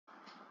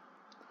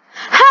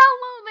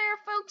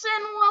students,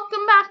 and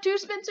welcome back to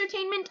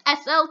Spencertainment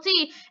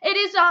SLT. It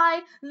is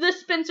I, the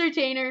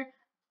Spencertainer.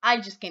 I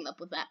just came up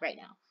with that right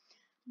now.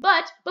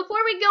 But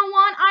before we go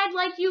on, I'd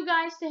like you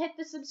guys to hit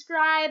the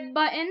subscribe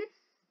button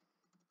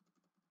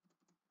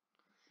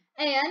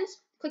and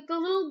click the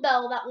little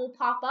bell that will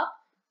pop up.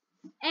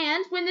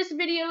 And when this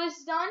video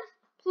is done,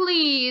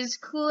 please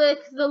click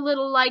the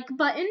little like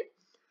button.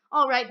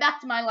 Alright,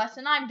 back to my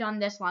lesson. I've done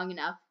this long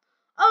enough.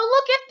 Oh,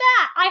 look at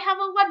that! I have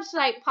a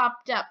website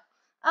popped up.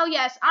 Oh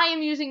yes, I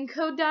am using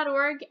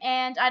code.org,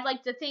 and I'd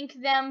like to thank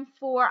them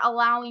for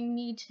allowing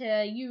me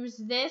to use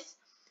this.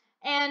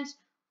 And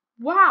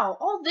wow,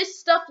 all this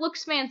stuff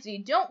looks fancy.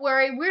 Don't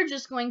worry, we're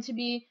just going to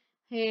be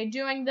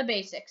doing the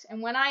basics.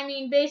 And when I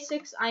mean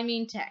basics, I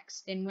mean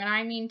text. And when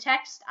I mean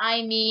text,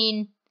 I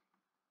mean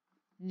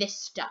this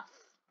stuff.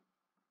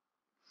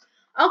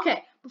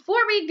 Okay,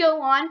 before we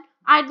go on,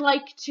 I'd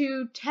like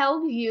to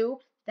tell you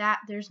that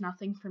there's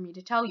nothing for me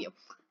to tell you.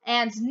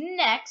 And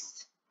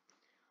next,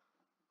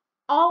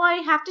 all I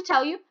have to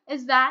tell you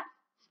is that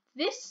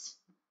this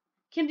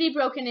can be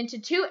broken into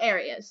two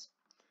areas: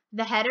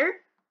 the header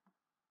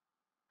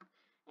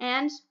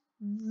and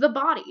the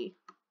body.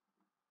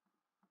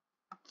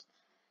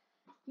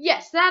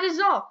 Yes, that is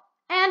all.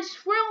 And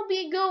we'll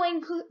be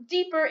going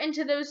deeper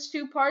into those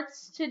two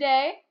parts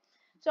today.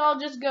 So I'll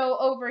just go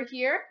over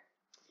here.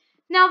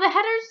 Now, the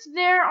headers,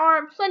 there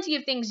are plenty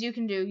of things you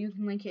can do. You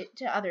can link it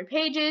to other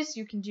pages,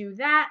 you can do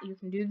that, you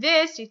can do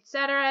this,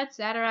 etc.,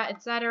 etc.,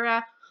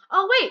 etc.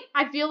 Oh wait,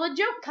 I feel a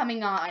joke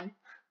coming on.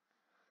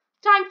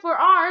 Time for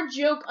our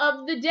joke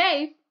of the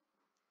day.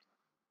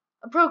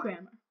 A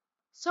programmer.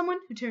 Someone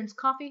who turns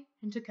coffee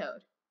into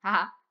code.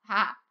 Ha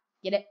ha.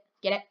 Get it?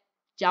 Get it?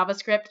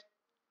 JavaScript.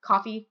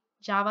 Coffee.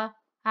 Java.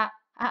 Ha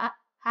ha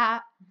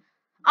ha.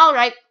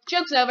 Alright,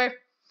 joke's over.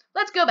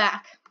 Let's go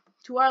back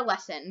to our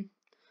lesson.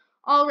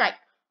 Alright,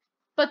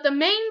 but the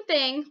main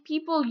thing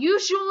people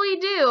usually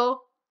do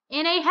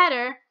in a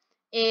header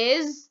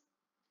is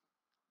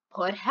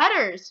put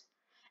headers.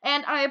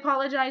 And I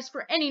apologize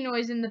for any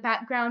noise in the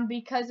background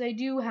because I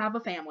do have a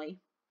family.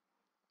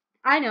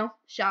 I know,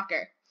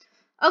 shocker.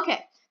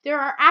 Okay, there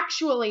are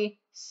actually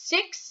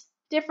 6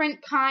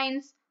 different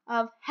kinds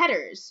of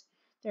headers.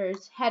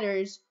 There's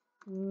headers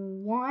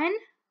 1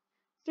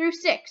 through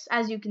 6,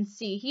 as you can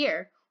see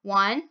here.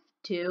 1,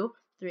 2,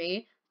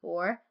 3,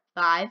 4,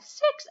 5,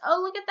 6.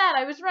 Oh, look at that,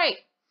 I was right.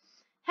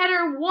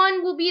 Header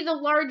 1 will be the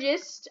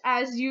largest,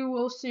 as you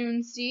will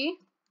soon see.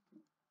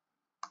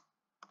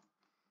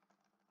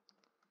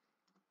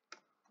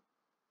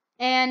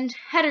 And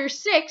header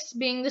 6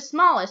 being the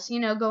smallest, you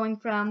know, going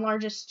from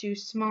largest to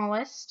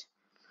smallest.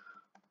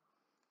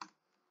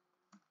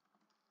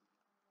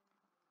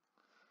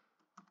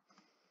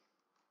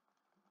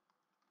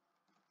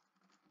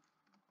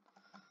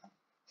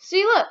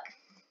 See, look.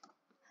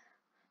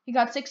 You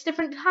got 6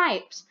 different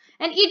types,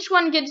 and each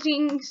one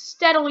getting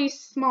steadily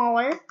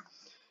smaller.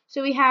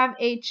 So we have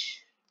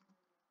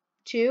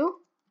H2,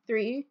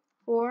 3,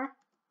 4,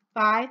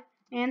 5,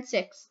 and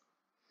 6.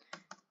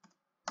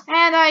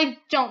 And I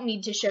don't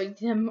need to show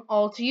them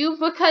all to you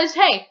because,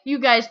 hey, you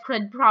guys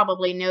could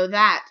probably know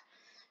that.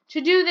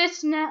 To do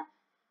this now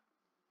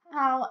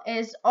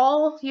is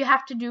all you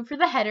have to do for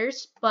the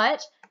headers,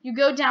 but you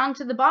go down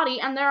to the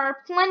body and there are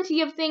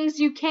plenty of things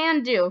you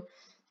can do.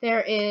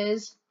 There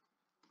is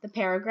the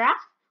paragraph,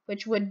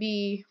 which would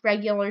be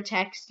regular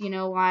text, you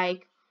know,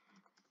 like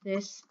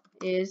this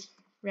is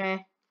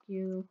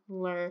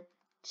regular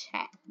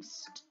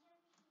text.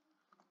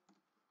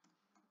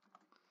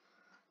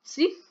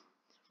 See?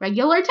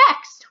 Regular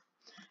text.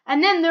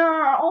 And then there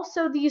are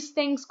also these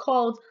things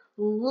called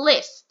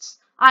lists.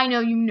 I know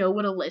you know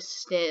what a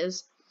list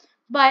is.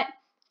 But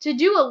to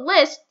do a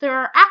list, there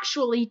are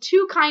actually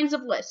 2 kinds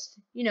of lists.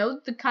 You know,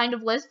 the kind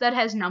of list that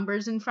has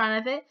numbers in front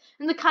of it,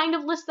 and the kind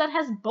of list that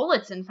has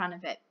bullets in front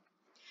of it.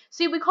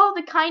 See, we call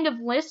the kind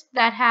of list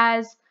that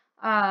has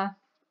the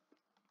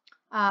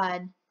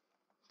kind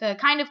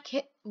of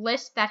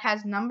list that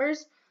has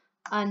numbers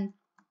an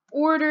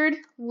ordered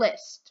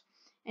list.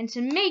 And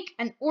to make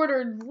an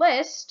ordered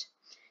list,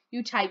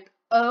 you type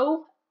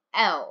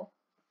OL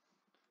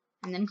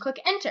and then click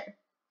enter.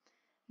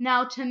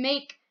 Now to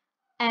make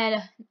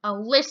a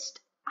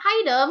list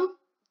item,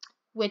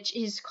 which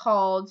is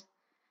called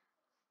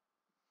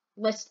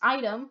list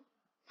item,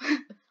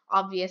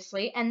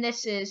 obviously, and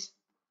this is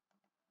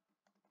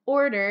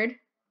ordered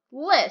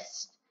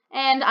list.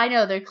 And I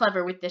know they're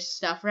clever with this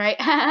stuff, right?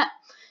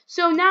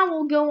 So now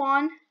we'll go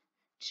on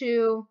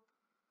to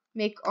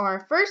make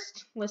our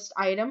first list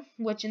item,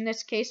 which in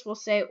this case we'll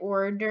say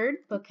ordered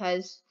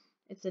because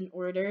it's an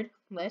ordered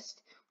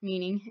list,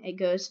 meaning it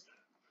goes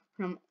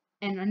from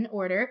in an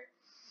order.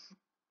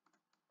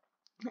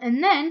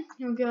 And then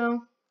you'll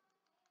go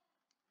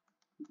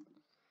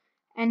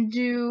and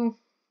do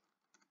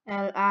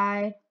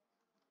li.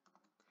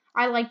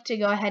 I like to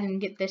go ahead and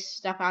get this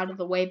stuff out of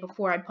the way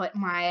before I put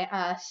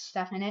my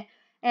stuff in it.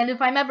 And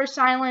if I'm ever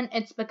silent,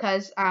 it's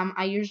because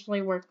I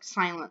usually work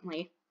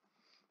silently,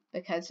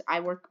 because I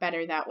work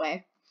better that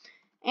way.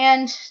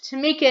 And to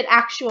make it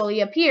actually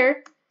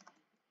appear,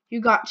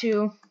 you got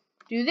to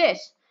do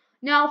this.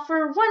 Now,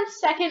 for 1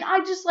 second,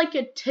 I'd just like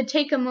it to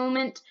take a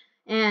moment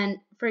and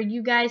for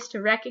you guys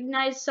to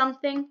recognize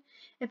something.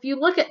 If you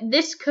look at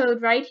this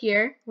code right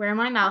here, where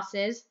my mouse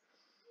is,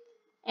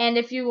 and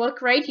if you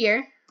look right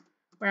here,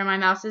 where my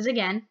mouse is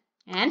again,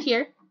 and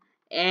here,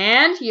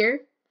 and here,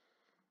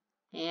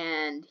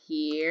 and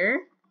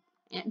here,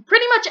 and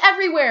pretty much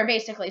everywhere,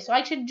 basically. So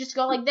I should just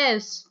go like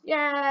this.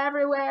 Yeah,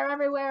 everywhere,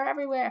 everywhere,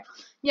 everywhere.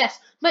 Yes,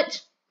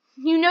 but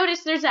you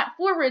notice there's that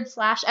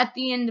 / at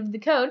the end of the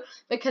code,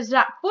 because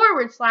that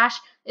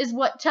 / is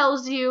what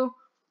tells you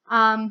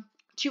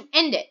to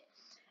end it.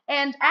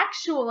 And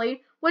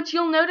actually, what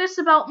you'll notice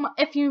about,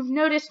 if you've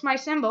noticed my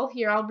symbol,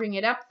 here, I'll bring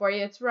it up for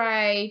you. It's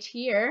right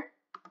here.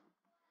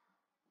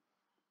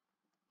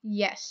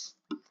 Yes.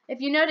 If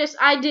you notice,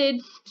 I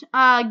did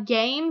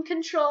game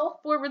control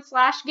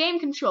 / game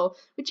control,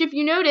 which if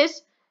you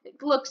notice,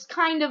 it looks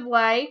kind of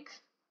like,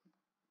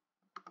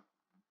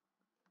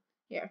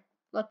 here,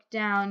 look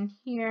down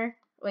here.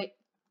 Wait,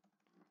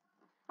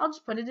 I'll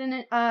just put it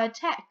in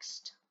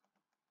text.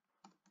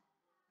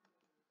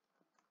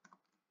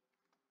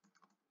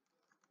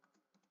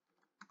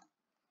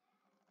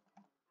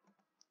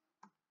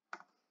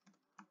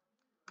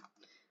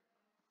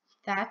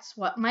 That's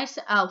what my,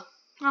 oh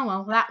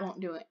well, that won't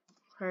do it,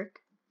 Kirk.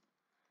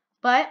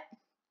 But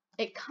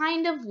it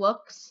kind of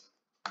looks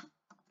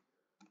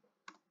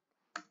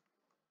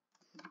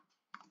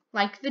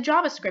like the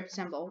JavaScript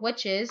symbol,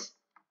 which is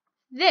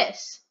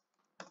this.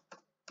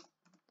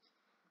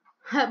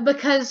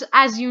 Because,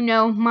 as you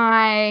know,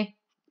 my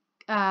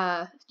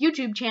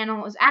YouTube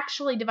channel is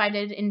actually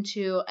divided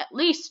into at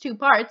least 2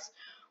 parts,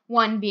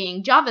 one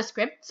being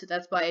JavaScript, so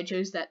that's why I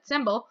chose that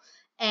symbol,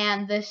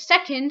 and the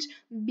second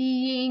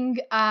being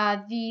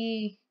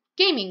the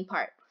gaming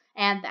part,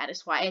 and that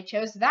is why I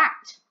chose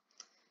that.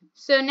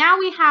 So now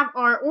we have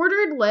our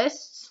ordered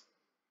lists,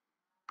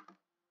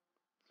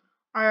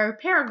 our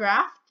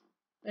paragraph,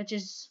 which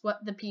is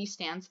what the P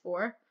stands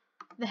for,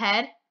 the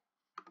head,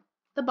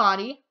 the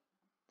body,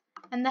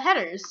 and the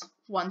headers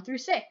 1 through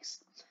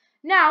 6.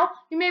 Now,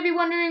 you may be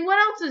wondering what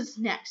else is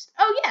next.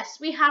 Oh yes,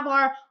 we have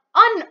our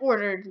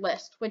unordered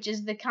list, which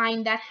is the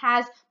kind that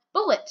has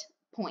bullet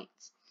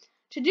points.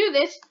 To do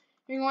this,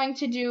 you're going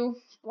to do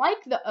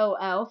like the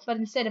OL, but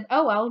instead of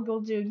OL,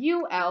 you'll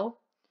do UL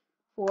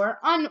for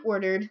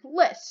unordered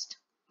list.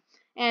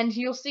 And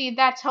you'll see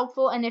that's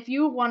helpful, and if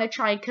you want to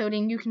try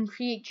coding, you can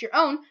create your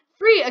own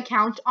free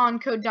account on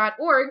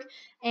code.org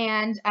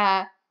and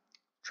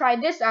try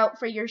this out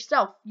for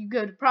yourself. You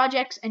go to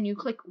projects and you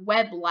click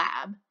Web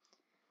Lab,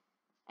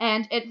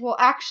 and it will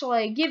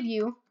actually give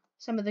you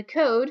some of the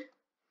code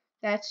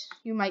that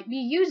you might be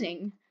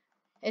using.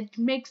 It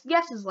makes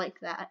guesses like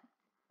that.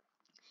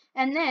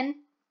 And then,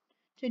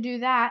 to do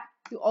that,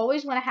 you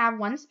always want to have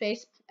 1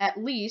 space,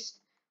 at least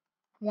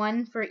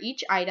 1 for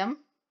each item,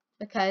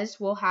 because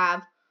we'll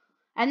have,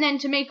 and then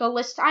to make a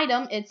list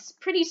item, it's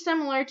pretty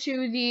similar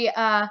to the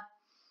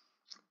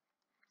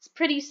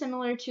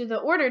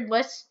ordered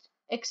list,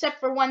 except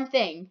for one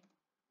thing.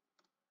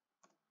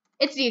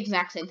 It's the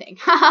exact same thing.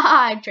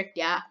 I tricked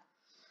ya.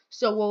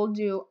 So we'll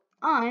do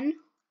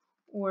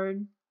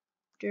unordered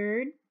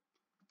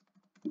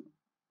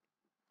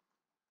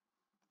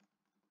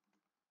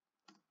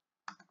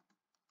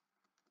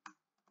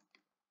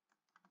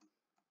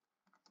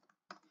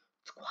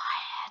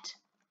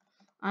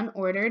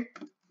unordered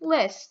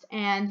list,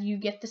 and you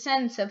get the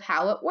sense of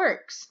how it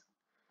works.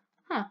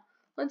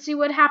 Let's see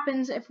what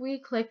happens if we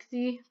click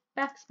the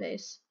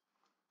backspace.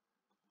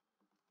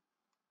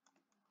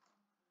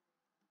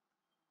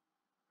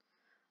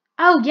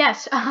 Oh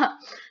yes,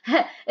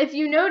 if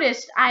you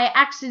noticed, I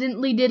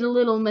accidentally did a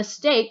little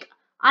mistake.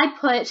 I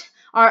put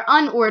our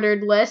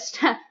unordered list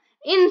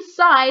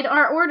inside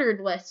our ordered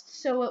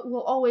list, so it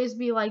will always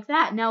be like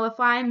that. Now if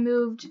I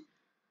moved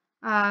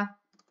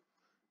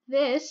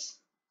this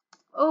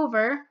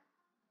over,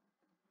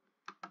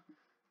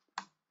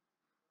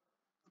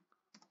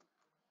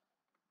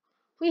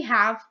 we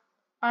have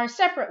our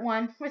separate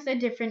one with a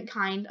different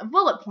kind of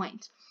bullet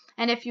point.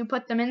 And if you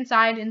put them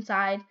inside,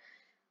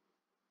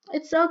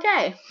 it's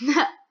okay.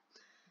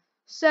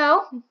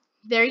 So,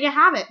 there you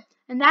have it.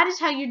 And that is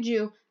how you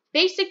do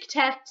basic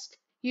text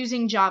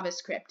using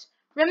JavaScript.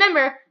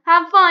 Remember,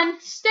 have fun,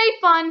 stay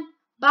fun,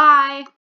 bye.